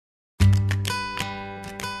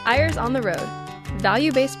Eyres on the Road,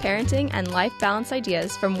 value-based parenting and life balance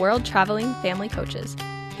ideas from world-traveling family coaches.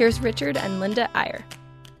 Here's Richard and Linda Eyre.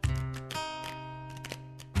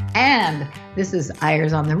 And this is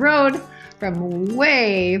Eyres on the Road from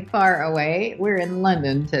way far away. We're in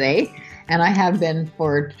London today, and I have been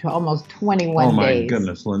for almost 21 days. Oh, my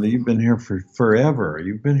goodness, Linda, you've been here for forever.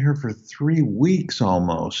 You've been here for 3 weeks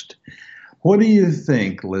almost. What do you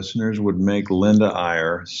think, listeners, would make Linda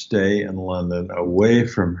Eyre stay in London away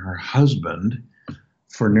from her husband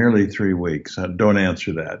for nearly 3 weeks? Don't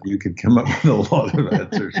answer that. You could come up with a lot of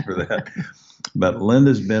answers for that. But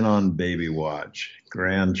Linda's been on baby watch,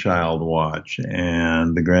 grandchild watch,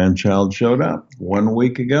 and the grandchild showed up 1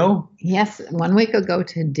 week ago. Yes, 1 week ago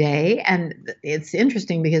today. And it's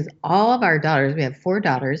interesting because all of our daughters, we have 4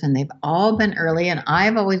 daughters, and they've all been early. And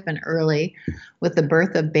I've always been early with the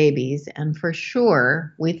birth of babies. And for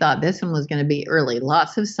sure, we thought this one was going to be early.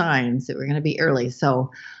 Lots of signs that we're going to be early.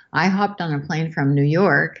 So I hopped on a plane from New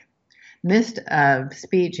York. Missed a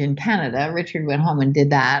speech in Canada. Richard went home and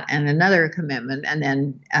did that, and another commitment, and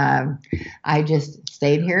then I just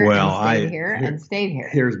stayed here and stayed here.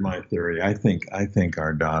 Here's my theory. I think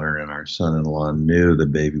our daughter and our son-in-law knew the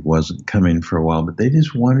baby wasn't coming for a while, but they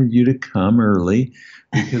just wanted you to come early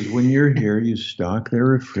because when you're here, you stock their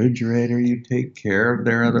refrigerator, you take care of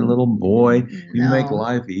their other little boy, you make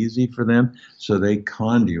life easy for them. So they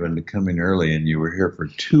conned you into coming early, and you were here for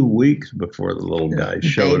 2 weeks before the little guy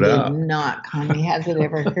showed up. They did not con me. Has it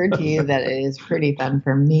ever occurred to you that it is pretty fun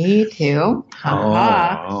for me too?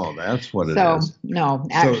 Oh, that's what it is. No,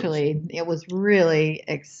 actually, it was really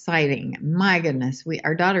exciting. My goodness,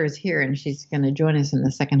 our daughter is here, and she's going to join us in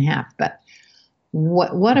the second half. But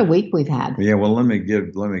what a week we've had. Yeah, well, let me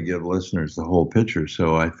give listeners the whole picture.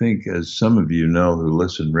 So I think, as some of you know who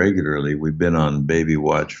listen regularly, we've been on baby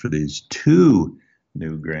watch for these 2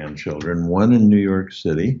 new grandchildren, one in New York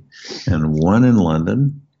City and one in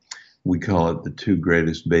London. We call it the 2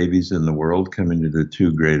 greatest babies in the world coming to the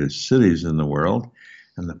 2 greatest cities in the world.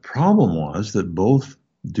 And the problem was that both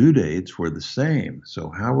due dates were the same. So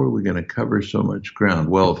how are we going to cover so much ground?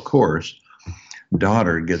 Well, of course,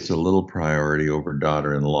 daughter gets a little priority over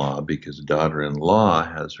daughter-in-law because daughter-in-law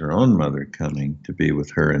has her own mother coming to be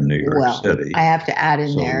with her in New York City. I have to add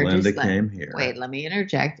in there. Linda came here. Wait, let me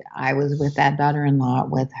interject. I was with that daughter-in-law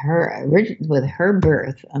with her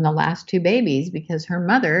birth on the last 2 babies because her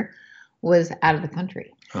mother was out of the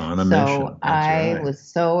country. On a mission. So I was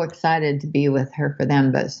so excited to be with her for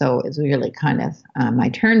them, but so it's really kind of my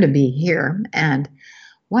turn to be here. And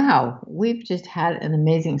wow, we've just had an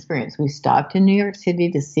amazing experience. We stopped in New York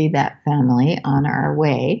City to see that family on our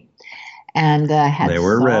way, and had they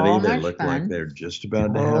were so ready. Much they looked fun. Like they're just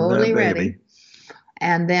about to have Totally that baby. Ready.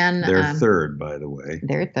 And then they're third, by the way.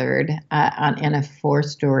 They're third in a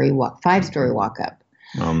 5-story walk up.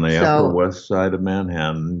 On the Upper West Side of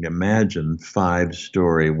Manhattan. Imagine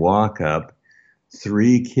 5-story walk up,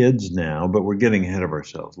 3 kids now, but we're getting ahead of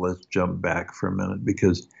ourselves. Let's jump back for a minute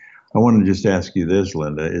because I want to just ask you this,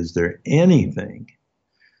 Linda. Is there anything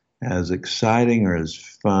as exciting or as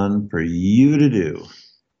fun for you to do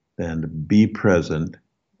than to be present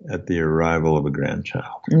at the arrival of a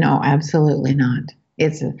grandchild? No, absolutely not.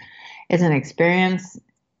 It's an experience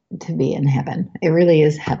to be in heaven. It really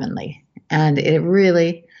is heavenly. And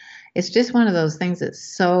it's just one of those things that's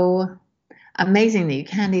so amazing that you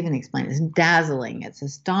can't even explain. It's dazzling. It's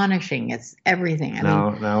astonishing. It's everything.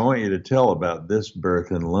 Now, I want you to tell about this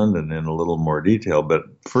birth in London in a little more detail. But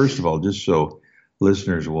first of all, just so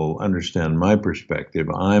listeners will understand my perspective,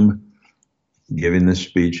 I'm giving this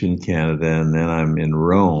speech in Canada, and then I'm in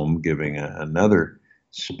Rome giving another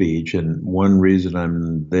speech. And one reason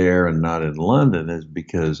I'm there and not in London is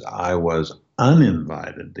because I was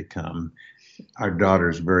uninvited to come. Our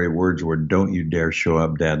daughter's very words were, "Don't you dare show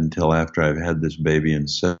up, Dad, until after I've had this baby and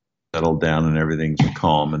settled down and everything's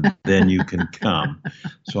calm, and then you can come."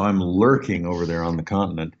 So I'm lurking over there on the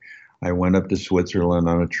continent. I went up to Switzerland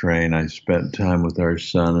on a train. I spent time with our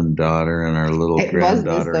son and daughter and our little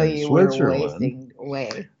granddaughter in Switzerland. Were wasting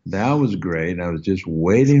away. That was great. I was just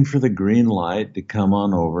waiting for the green light to come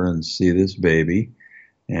on over and see this baby.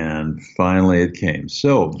 And finally it came.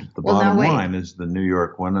 So the bottom line is the New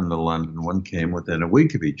York one and the London one came within a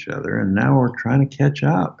week of each other, and now we're trying to catch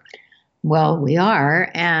up. Well, we are,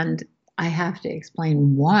 and I have to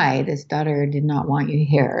explain why this daughter did not want you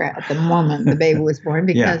here at the moment the baby was born,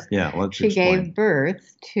 because she gave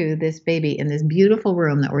birth to this baby in this beautiful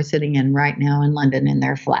room that we're sitting in right now in London in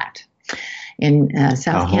their flat in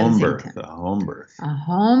South Kensington. A home birth. A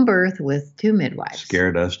home birth with 2 midwives.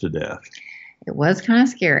 Scared us to death. It was kind of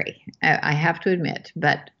scary, I have to admit,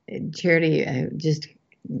 but Charity just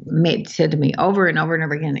said to me over and over and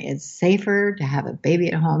over again, it's safer to have a baby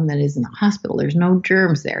at home than it is in the hospital. There's no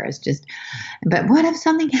germs there. It's just, but what if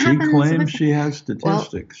something happens? She claims she has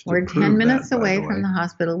statistics. Well, we're 10 minutes away from the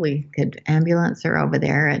hospital. We could ambulance her over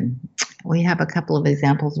there, and we have a couple of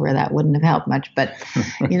examples where that wouldn't have helped much. But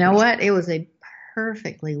you know what? It was a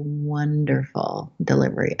perfectly wonderful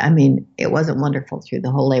delivery. I mean, it wasn't wonderful through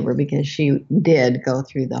the whole labor because she did go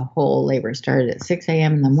through the whole labor. Started at 6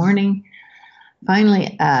 a.m. in the morning.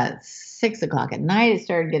 Finally, at 6 o'clock at night, it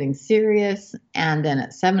started getting serious. And then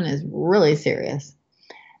at 7 is really serious.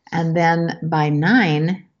 And then by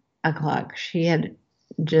 9 o'clock, she had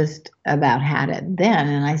just about had it then.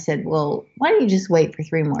 And I said, well, why don't you just wait for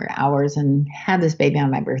 3 more hours and have this baby on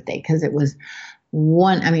my birthday? Because it was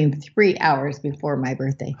 3 hours before my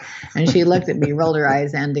birthday. And she looked at me, rolled her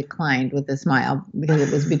eyes, and declined with a smile because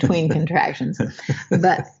it was between contractions.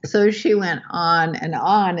 But so she went on and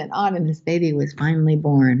on and on, and this baby was finally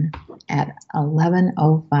born at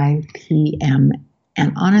 11:05 p.m.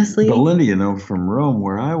 And honestly, but Linda, you know, from Rome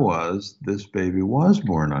where I was, this baby was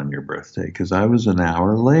born on your birthday because I was an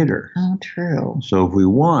hour later. Oh, true. So if we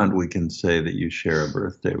want, we can say that you share a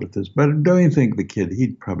birthday with us. But don't you think the kid, he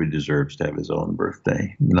probably deserves to have his own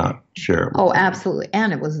birthday, not share it with Oh, absolutely.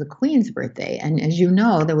 And it was the Queen's birthday. And as you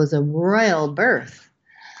know, there was a royal birth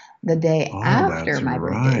the day after my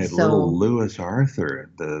birthday. So little Louis Arthur,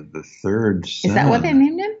 the third son. Is that what they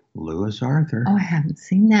named him? Louis Arthur. Oh, I haven't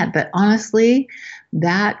seen that. But honestly,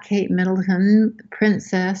 that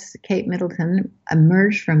Princess Kate Middleton,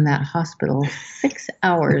 emerged from that hospital 6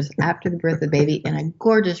 hours after the birth of the baby in a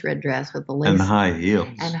gorgeous red dress with the lace. And high heels.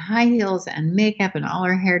 And high heels and makeup and all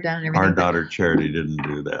her hair done and everything. Our daughter Charity didn't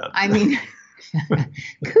do that. I mean,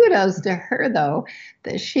 kudos to her, though,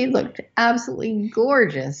 that she looked absolutely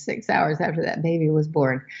gorgeous 6 hours after that baby was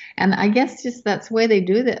born. And I guess just that's the way they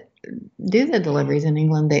do the deliveries in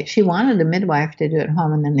England. She wanted a midwife to do it at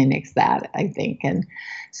home, and then they nixed that, I think. And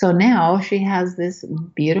so now she has this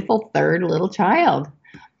beautiful third little child,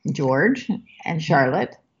 George and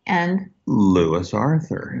Charlotte and Louis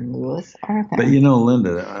Arthur. But you know,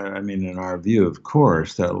 Linda, I mean, in our view, of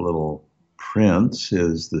course, that little prince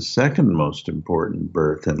is the second most important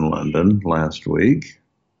birth in London last week.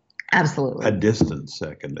 Absolutely. A distant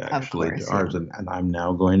second, actually, course, to ours. And I'm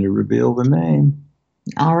now going to reveal the name.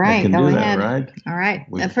 All right, go ahead. That, right? All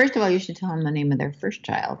right. First of all, you should tell them the name of their first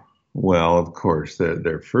child. Well, of course,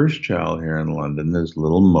 their first child here in London is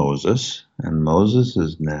little Moses, and Moses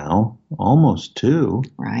is now almost 2.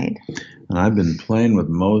 Right. And I've been playing with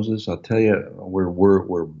Moses. I'll tell you,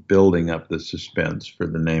 we're building up the suspense for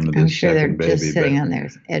the name of this second baby. I'm sure they're just sitting on their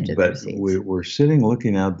edge of their seats. But we're sitting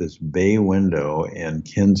looking out this bay window in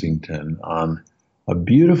Kensington on a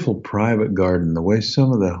beautiful private garden. The way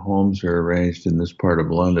some of the homes are arranged in this part of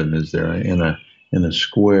London is they're in a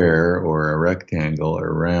square or a rectangle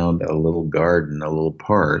around a little garden, a little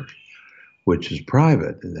park, which is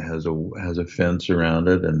private. It has a fence around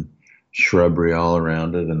it and shrubbery all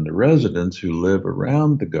around it. And the residents who live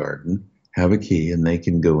around the garden have a key and they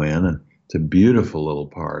can go in. And it's a beautiful little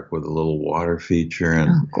park with a little water feature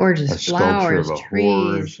and gorgeous a sculpture flowers, of a trees,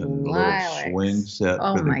 horse and lilacs. a little swing set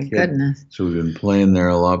for the kid. Oh my goodness. So we've been playing there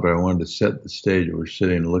a lot, but I wanted to set the stage. We're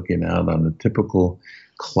sitting looking out on a typical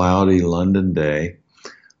cloudy London day.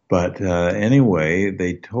 But anyway,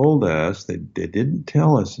 they told us, they didn't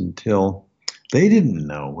tell us until they didn't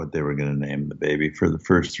know what they were going to name the baby for the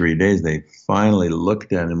first 3 days. They finally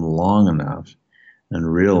looked at him long enough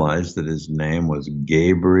and realized that his name was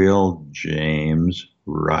Gabriel James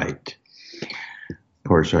Wright. Of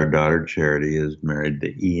course, our daughter Charity is married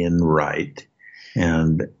to Ian Wright.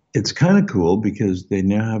 And it's kind of cool because they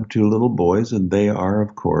now have 2 little boys, and they are,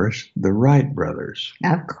 of course, the Wright brothers.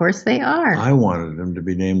 Of course they are. I wanted them to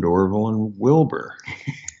be named Orville and Wilbur.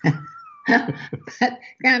 But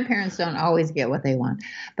grandparents don't always get what they want.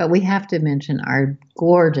 But we have to mention our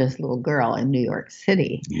gorgeous little girl in New York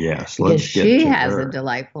City. Yes, let's get to her. She has a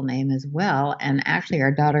delightful name as well. And actually,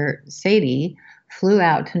 our daughter Sadie flew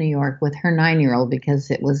out to New York with her 9-year-old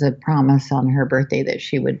because it was a promise on her birthday that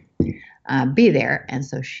she would be there. And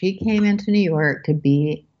so she came into New York to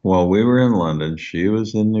be. Well, we were in London. She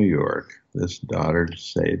was in New York. This daughter,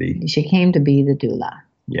 Sadie. She came to be the doula.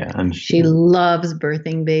 Yeah. And she loves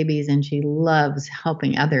birthing babies, and she loves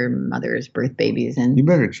helping other mothers birth babies. And you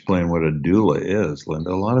better explain what a doula is,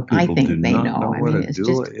 Linda. A lot of people do not know what a doula is. It's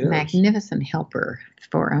just a magnificent helper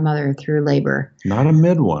for a mother through labor. Not a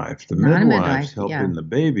midwife. The midwife's helping the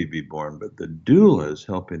baby be born, but the doula is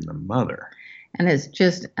helping the mother. And it's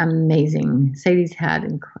just amazing. Sadie's had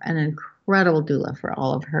an incredible doula for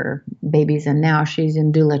all of her babies, and now she's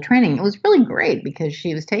in doula training. It was really great because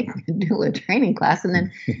she was taking a doula training class, and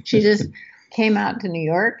then she just came out to New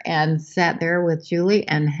York and sat there with Julie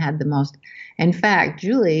and had the most. In fact,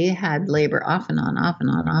 Julie had labor off and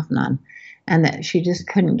on, and that she just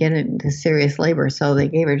couldn't get into serious labor, so they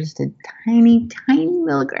gave her just a tiny, tiny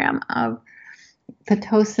milligram of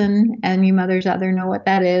Pitocin, and you mothers out there know what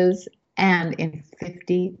that is. And in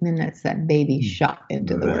 50 minutes, that baby shot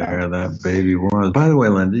into the world. There that baby was. By the way,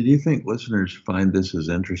 Linda, do you think listeners find this as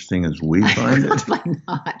interesting as we find it? Probably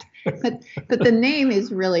not. But the name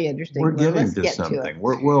is really interesting. We're getting to something.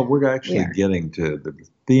 We're actually getting to the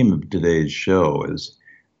theme of today's show is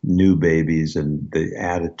new babies and the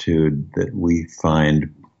attitude that we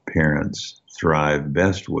find parents thrive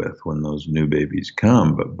best with when those new babies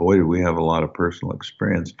come. But boy, do we have a lot of personal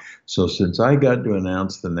experience. So since I got to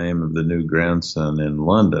announce the name of the new grandson in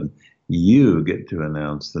London, you get to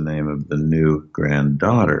announce the name of the new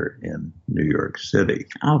granddaughter in New York City.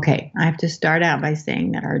 Okay. I have to start out by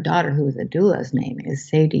saying that our daughter, who is a doula's name, is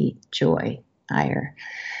Sadie Joy Iyer.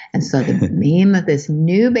 And so the name of this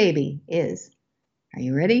new baby is, are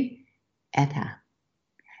you ready? Etta.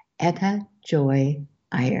 Etta Joy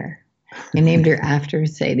Iyer. They named her after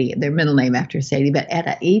Sadie, their middle name after Sadie, but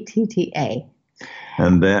Etta, E-T-T-A.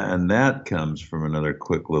 And that comes from another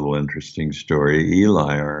quick little interesting story.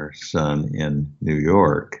 Eli, our son in New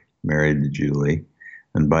York, married to Julie.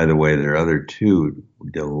 And by the way, there are other two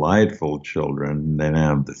delightful children. They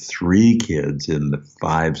have the 3 kids in the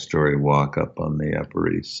 5-story walk up on the Upper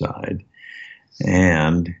East Side.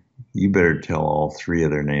 And you better tell all 3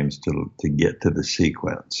 of their names to get to the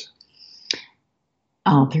sequence.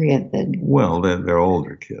 All 3 of them. Well, they're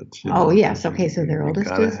older kids. Oh, yes. Okay, so their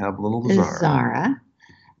oldest is have little Zara.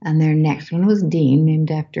 And their next one was Dean, named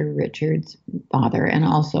after Richard's father, and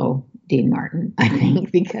also Dean Martin, I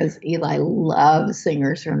think, because Eli loves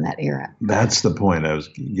singers from that era. That's the point I was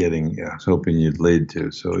hoping you'd lead to.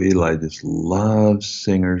 So Eli just loves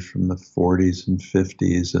singers from the 40s and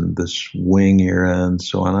 50s and the swing era and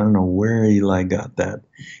so on. I don't know where Eli got that.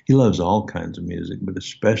 He loves all kinds of music, but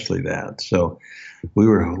especially that. So we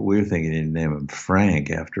were thinking he'd name him Frank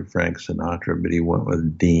after Frank Sinatra, but he went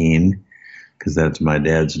with Dean because that's my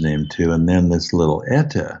dad's name too. And then this little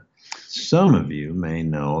Etta. Some of you may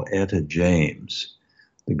know Etta James,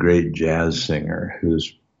 the great jazz singer,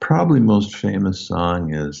 whose probably most famous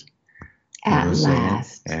song is At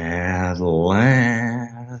Last. At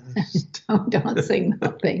Last. Don't sing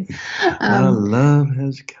nothing. Our love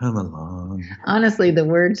has come along. Honestly, the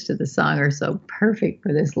words to the song are so perfect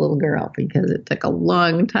for this little girl because it took a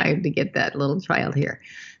long time to get that little child here.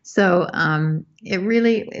 So it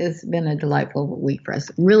really has been a delightful week for us.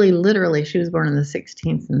 Really, literally, she was born on the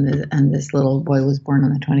 16th, and this little boy was born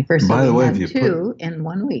on the 21st. By the way, if you two in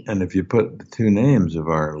 1 week. And if you put the 2 names of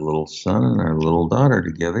our little son and our little daughter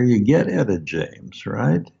together, you get Etta James,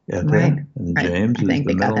 right? Etta right. And James is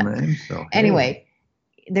the middle name. So, anyway,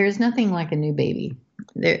 there's nothing like a new baby.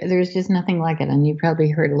 There's just nothing like it. And you probably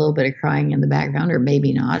heard a little bit of crying in the background, or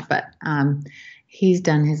maybe not, but he's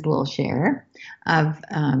done his little share of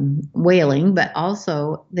wailing, but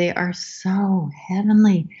also they are so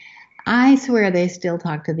heavenly. I swear they still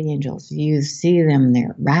talk to the angels. You see them,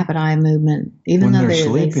 their rapid eye movement, even though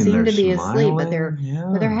they seem to be asleep, but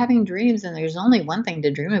they're having dreams, and there's only one thing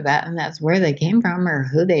to dream about, and that's where they came from or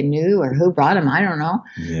who they knew or who brought them. I don't know.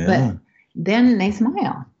 Yeah. But then they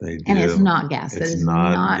smile. They do. And it's not gas. It's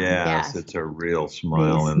not gas. It's a real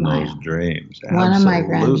smile in those dreams. One of my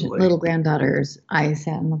little granddaughters, I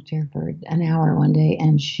sat and looked at her for an hour one day,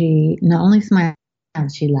 and she not only smiled,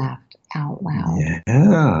 she laughed out loud.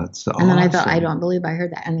 Yeah, it's awesome. And then I thought, I don't believe I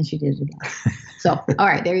heard that. And then she did it again. So, all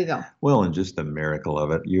right, there you go. Well, and just the miracle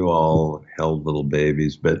of it. You all held little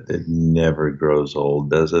babies, but it never grows old,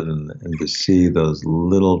 does it? And to see those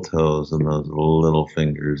little toes and those little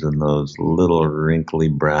fingers and those little wrinkly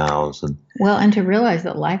brows. And to realize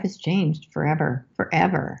that life has changed forever.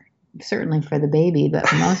 Certainly for the baby, but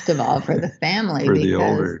most of all for the family. For the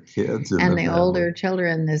older kids. And the older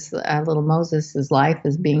children. This little Moses' life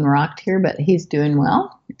is being rocked here, but he's doing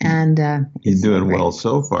well. And he's doing well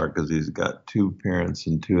so far because he's got 2 parents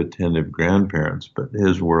and 2 attentive grandparents, but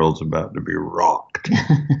his world's about to be rocked.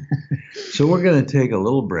 So we're going to take a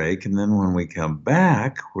little break, and then when we come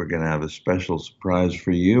back, we're going to have a special surprise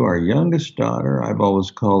for you. Our youngest daughter, I've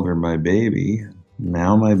always called her my baby.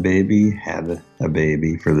 Now my baby had a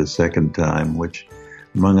baby for the second time, which,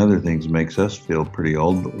 among other things, makes us feel pretty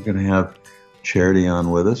old. But we're going to have Charity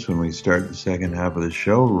on with us when we start the second half of the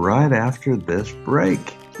show right after this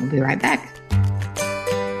break. We'll be right back.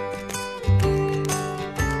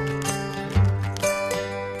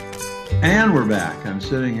 And we're back. I'm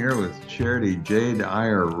sitting here with Charity Jade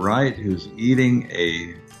Iyer Wright, who's eating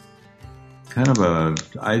a kind of a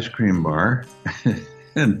ice cream bar.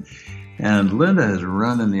 and Linda has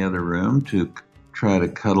run in the other room to try to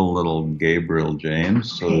cuddle little Gabriel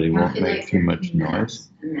James so that he won't make too much noise.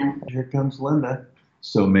 Here comes Linda.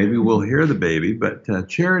 So maybe we'll hear the baby. But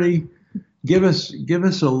Charity, give us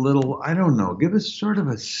a little, I don't know, give us sort of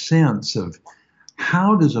a sense of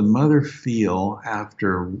how does a mother feel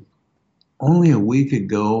after only a week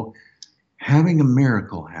ago having a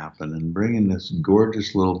miracle happen and bringing this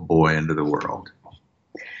gorgeous little boy into the world?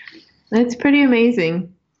 It's pretty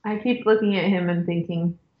amazing. I keep looking at him and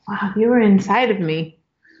thinking, wow, you were inside of me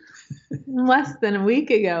less than a week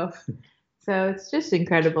ago. So it's just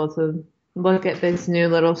incredible to look at this new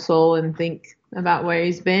little soul and think about where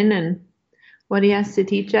he's been and what he has to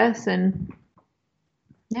teach us. And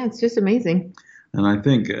yeah, it's just amazing. And I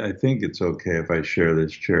think it's okay if I share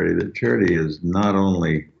this, Charity, that Charity is not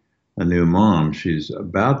only a new mom, she's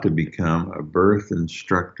about to become a birth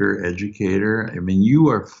instructor, educator. I mean, you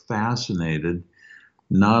are fascinated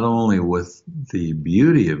not only with the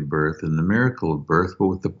beauty of birth and the miracle of birth, but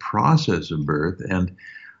with the process of birth. And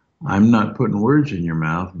I'm not putting words in your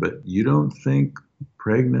mouth, but you don't think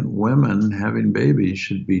pregnant women having babies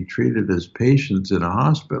should be treated as patients in a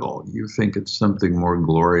hospital. You think it's something more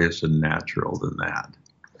glorious and natural than that.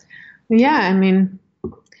 Yeah, I mean,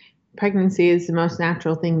 pregnancy is the most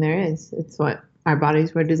natural thing there is. It's what our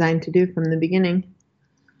bodies were designed to do from the beginning.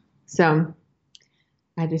 So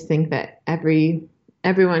I just think that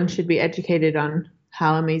everyone should be educated on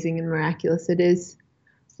how amazing and miraculous it is.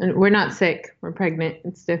 And we're not sick. We're pregnant.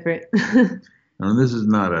 It's different. Now, this is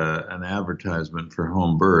not an advertisement for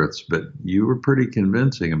home births, but you were pretty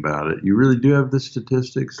convincing about it. You really do have the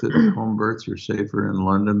statistics that home births are safer in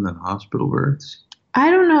London than hospital births? I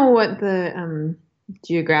don't know what the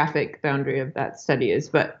geographic boundary of that study is,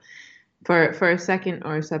 but for a second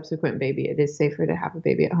or subsequent baby, it is safer to have a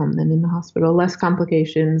baby at home than in the hospital. Less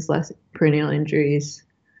complications, less perineal injuries.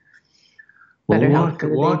 Well,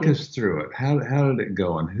 walk us through it. How did it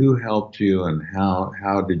go, and who helped you, and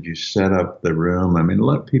how did you set up the room? I mean,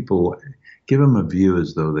 let people, give them a view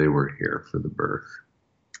as though they were here for the birth.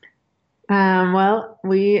 Well,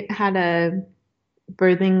 we had a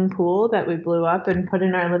birthing pool that we blew up and put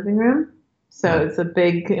in our living room. So it's a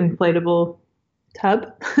big inflatable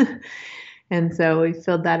tub. And so we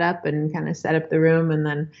filled that up and kind of set up the room. And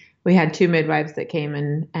then we had 2 midwives that came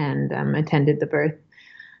in and attended the birth.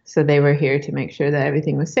 So they were here to make sure that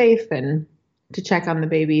everything was safe and to check on the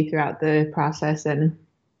baby throughout the process and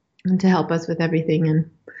to help us with everything. And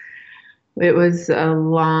it was a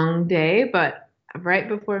long day, but right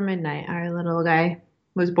before midnight, our little guy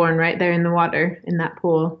was born right there in the water in that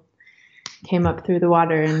pool, came up through the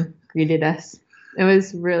water and greeted us. It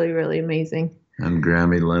was really, really amazing. And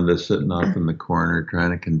Grammy Linda sitting off in the corner trying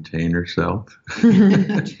to contain herself.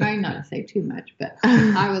 I'm trying not to say too much, but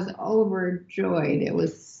I was overjoyed. It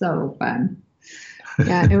was so fun.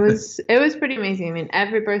 Yeah, it was pretty amazing. I mean,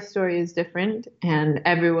 every birth story is different, and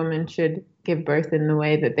every woman should give birth in the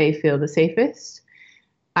way that they feel the safest.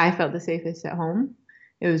 I felt the safest at home.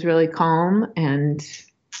 It was really calm, and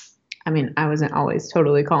I mean, I wasn't always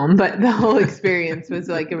totally calm, but the whole experience was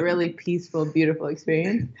like a really peaceful, beautiful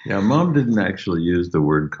experience. Yeah, Mom didn't actually use the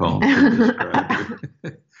word calm to describe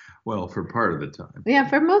it. Well, for part of the time. Yeah,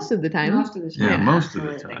 for most of the time. Most of the time. Yeah, most of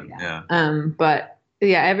the time, yeah. But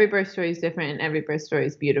yeah, every birth story is different and every birth story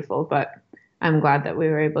is beautiful, but I'm glad that we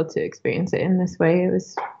were able to experience it in this way. It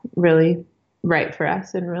was really right for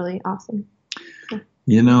us and really awesome.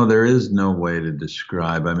 You know, there is no way to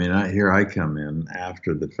describe. I mean, here I come in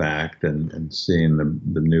after the fact and seeing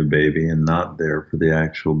the new baby and not there for the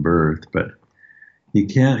actual birth. But you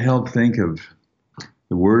can't help think of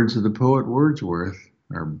the words of the poet Wordsworth.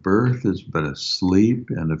 Our birth is but a sleep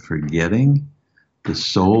and a forgetting. The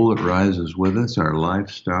soul that rises with us, our life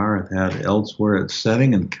star, hath had elsewhere its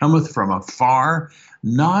setting, and cometh from afar,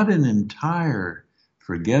 not in entire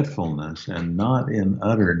forgetfulness and not in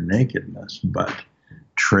utter nakedness, but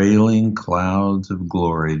trailing clouds of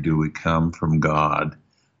glory do we come from God,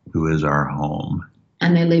 who is our home.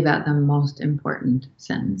 And they leave out the most important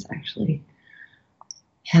sentence, actually.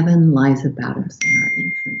 Heaven lies about us in our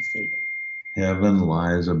infancy. Heaven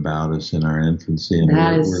lies about us in our infancy. And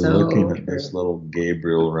we're so looking at true. this little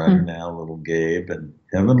Gabriel right now, little Gabe. And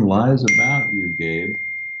heaven lies about you, Gabe.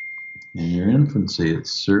 In your infancy, it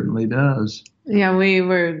certainly does. Yeah, we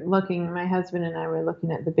were looking, my husband and I were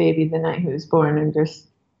looking at the baby the night he was born and just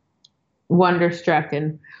wonderstruck.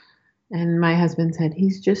 And my husband said,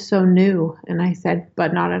 he's just so new. And I said,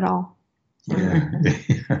 but not at all. Yeah.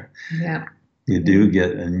 Yeah. You do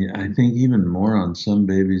get, and I think even more on some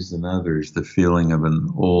babies than others, the feeling of an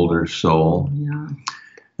older soul. Yeah.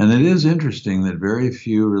 And it is interesting that very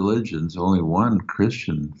few religions, only one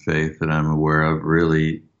Christian faith that I'm aware of,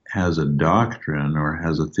 really has a doctrine or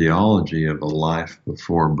has a theology of a life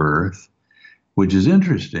before birth, which is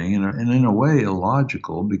interesting and in a way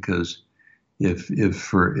illogical, because if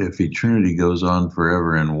eternity goes on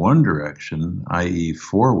forever in one direction, i.e.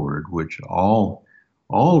 forward, which all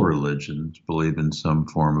religions believe in some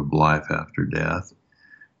form of life after death,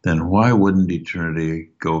 then why wouldn't eternity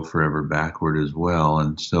go forever backward as well?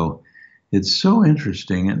 And so it's so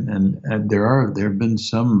interesting. And there have been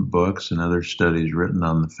some books and other studies written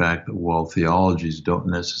on the fact that while theologies don't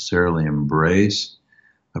necessarily embrace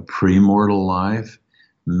a premortal life,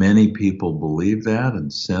 many people believe that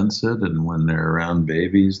and sense it. And when they're around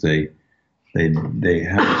babies, they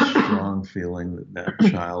have a strong feeling that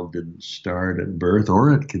child didn't start at birth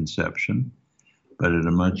or at conception, but at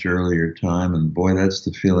a much earlier time. And boy, that's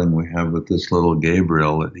the feeling we have with this little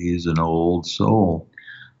Gabriel, that he's an old soul.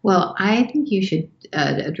 Well, I think you should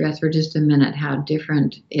address for just a minute how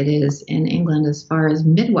different it is in England as far as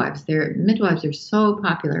midwives. Midwives are so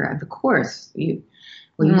popular. Of course, you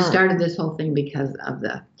started this whole thing because of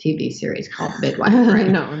the TV series called Midwife, right?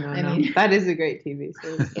 No. I mean, that is a great TV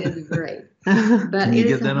series. It is great. But Can you it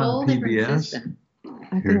get is that a on whole PBS? different system.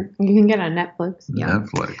 I think you can get on Netflix. Yeah.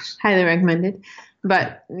 Netflix. Highly recommended.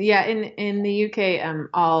 But yeah, in the UK,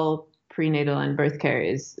 all prenatal and birth care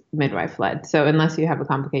is midwife led. So unless you have a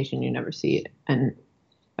complication, you never see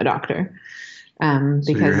a doctor. So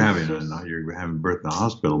Because you're having birth in the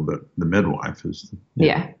hospital, but the midwife is.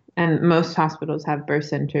 Yeah. And most hospitals have birth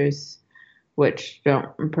centers which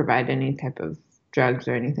don't provide any type of drugs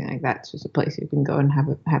or anything like that. It's just a place you can go and have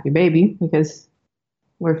a happy baby, because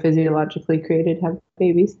we're physiologically created to have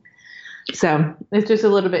babies. So it's just a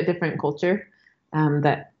little bit different culture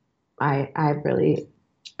that I've really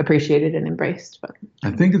appreciated and embraced. But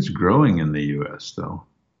I think it's growing in the U.S., though.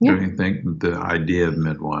 Yeah. Don't you think the idea of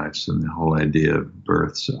midwives and the whole idea of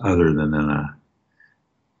births, other than in a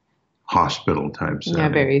hospital type setting? Yeah,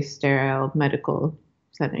 very sterile medical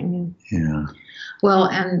setting. Yeah. Well,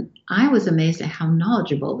 and I was amazed at how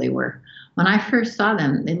knowledgeable they were. When I first saw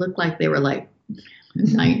them, they looked like they were like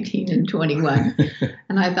 19 and 21.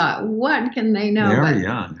 And I thought, what can they know? They are But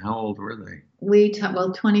young. How old were they?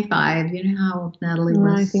 25. You know how old Natalie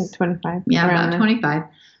was? I think 25. Yeah, around about there. 25.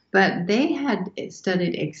 But they had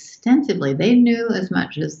studied extensively. They knew as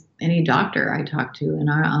much as any doctor I talked to on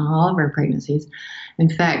all of our pregnancies. In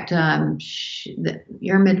fact,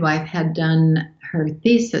 your midwife had done her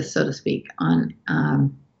thesis, so to speak, on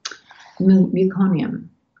meconium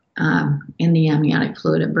in the amniotic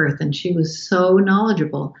fluid at birth, and she was so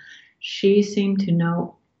knowledgeable. She seemed to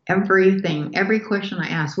know everything, every question I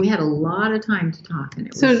asked. We had a lot of time to talk, and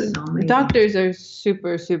it was so amazing. Doctors are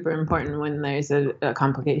super, super important when there's a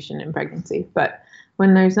complication in pregnancy. But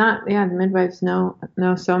when there's not, the midwives know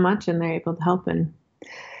so much, and they're able to help, and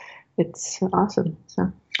it's awesome.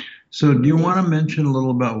 So do you want to mention a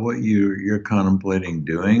little about what you're contemplating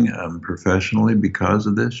doing professionally because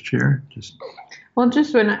of this, Chair? Just when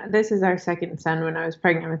this is our second son. When I was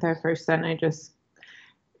pregnant with our first son, I just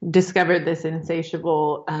discovered this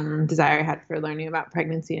insatiable desire I had for learning about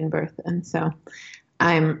pregnancy and birth. And so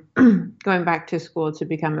I'm going back to school to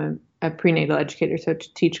become a prenatal educator, so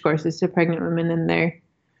to teach courses to pregnant women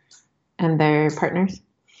and their partners.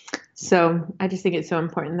 So I just think it's so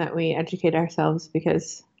important that we educate ourselves,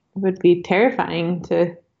 because it would be terrifying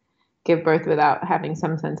to give birth without having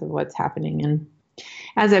some sense of what's happening. And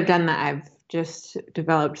as I've done that, I've just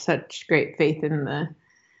developed such great faith in the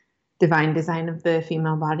divine design of the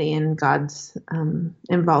female body and God's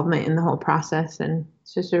involvement in the whole process. And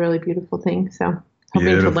it's just a really beautiful thing. So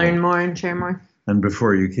hoping to learn more and share more. And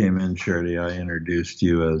before you came in, Charity, I introduced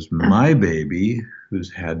you as my baby,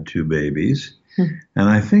 who's had two babies. And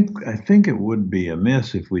I think it would be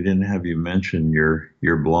amiss if we didn't have you mention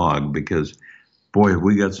your blog, because, boy,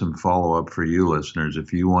 we got some follow-up for you listeners.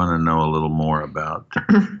 If you want to know a little more about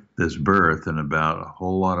this birth and about a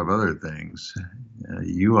whole lot of other things,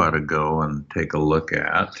 you ought to go and take a look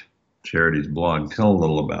at Charity's blog. Tell a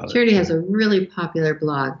little about it. Charity has a really popular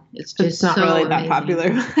blog. It's just not so really amazing. that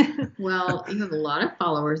popular. Well, you have a lot of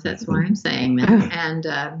followers. That's why I'm saying that.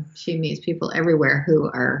 And she meets people everywhere who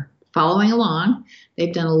are following along.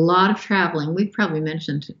 They've done a lot of traveling. We've probably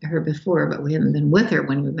mentioned her before, but we haven't been with her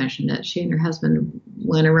when we mentioned it. She and her husband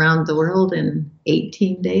went around the world in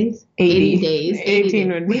 18 days. 80 days.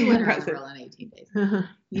 18 would be we went around the impressive. world in 18 days.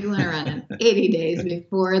 You went around in 80 days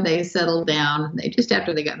before they settled down. Just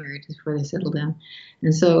after they got married, just before they settled down.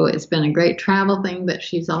 And so it's been a great travel thing, but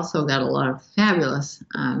she's also got a lot of fabulous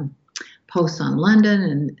posts on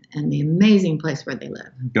London and the amazing place where they live.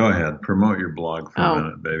 Go ahead, promote your blog for a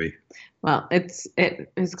minute, baby. Well, it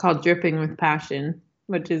is called Dripping with Passion,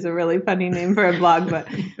 which is a really funny name for a blog, but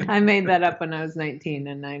I made that up when I was 19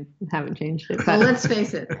 and I haven't changed it. But Well, let's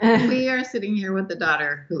face it, we are sitting here with a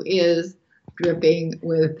daughter who is dripping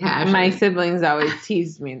with passion. my siblings always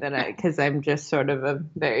teased me because I'm just sort of a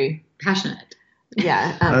very, Passionate.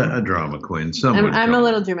 A drama queen. I'm a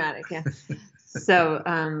little dramatic, yeah. So,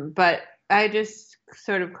 but I just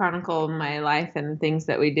sort of chronicle my life and things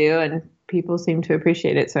that we do, and people seem to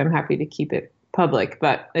appreciate it, so I'm happy to keep it public,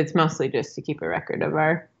 but it's mostly just to keep a record of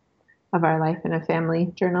our life in a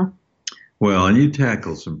family journal. Well, and you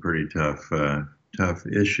tackle some pretty tough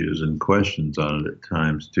issues and questions on it at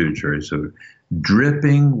times too, Cherry. So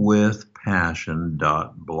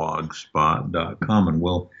drippingwithpassion.blogspot.com, and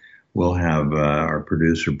we'll have our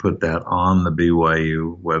producer put that on the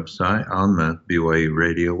BYU website, on the BYU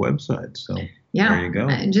radio website. So there you go.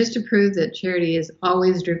 Just to prove that Charity is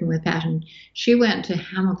always driven with passion, she went to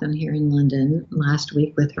Hamilton here in London last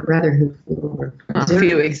week with her brother who flew over. A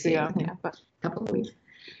few weeks ago, a couple of weeks.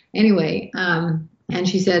 Anyway, and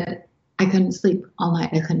she said, I couldn't sleep all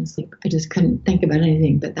night. I couldn't sleep. I just couldn't think about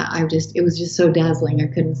anything but that. It was just so dazzling. I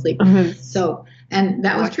couldn't sleep. So, and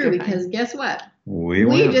that was true because guess what? We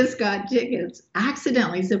just got tickets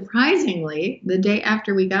accidentally, surprisingly, the day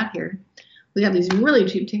after we got here. We got these really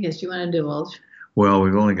cheap tickets. Do you want to divulge? Well,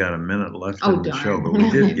 we've only got a minute left in the show, but we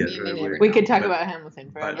did get we could talk about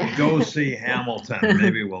Hamilton forever. But go see Hamilton.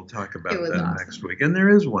 Maybe we'll talk about that awesome. next week. And there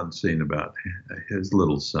is one scene about his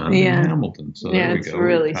little son in Hamilton. So there we it's go.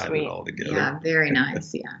 really we tied sweet. it all together. Yeah, very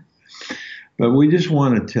nice. Yeah. But we just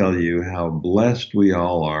want to tell you how blessed we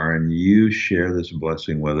all are, and you share this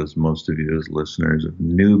blessing with us, most of you as listeners of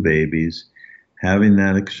new babies, having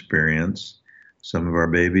that experience. Some of our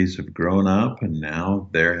babies have grown up, and now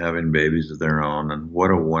they're having babies of their own, and what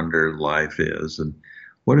a wonder life is, and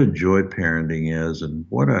what a joy parenting is, and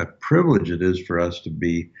what a privilege it is for us to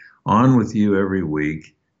be on with you every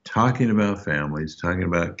week, talking about families, talking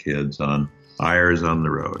about kids on Eyres on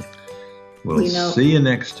the Road. We'll see you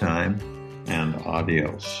next time. And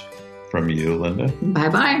adios. From you, Linda.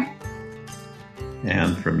 Bye-bye.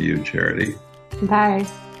 And from you, Charity. Bye.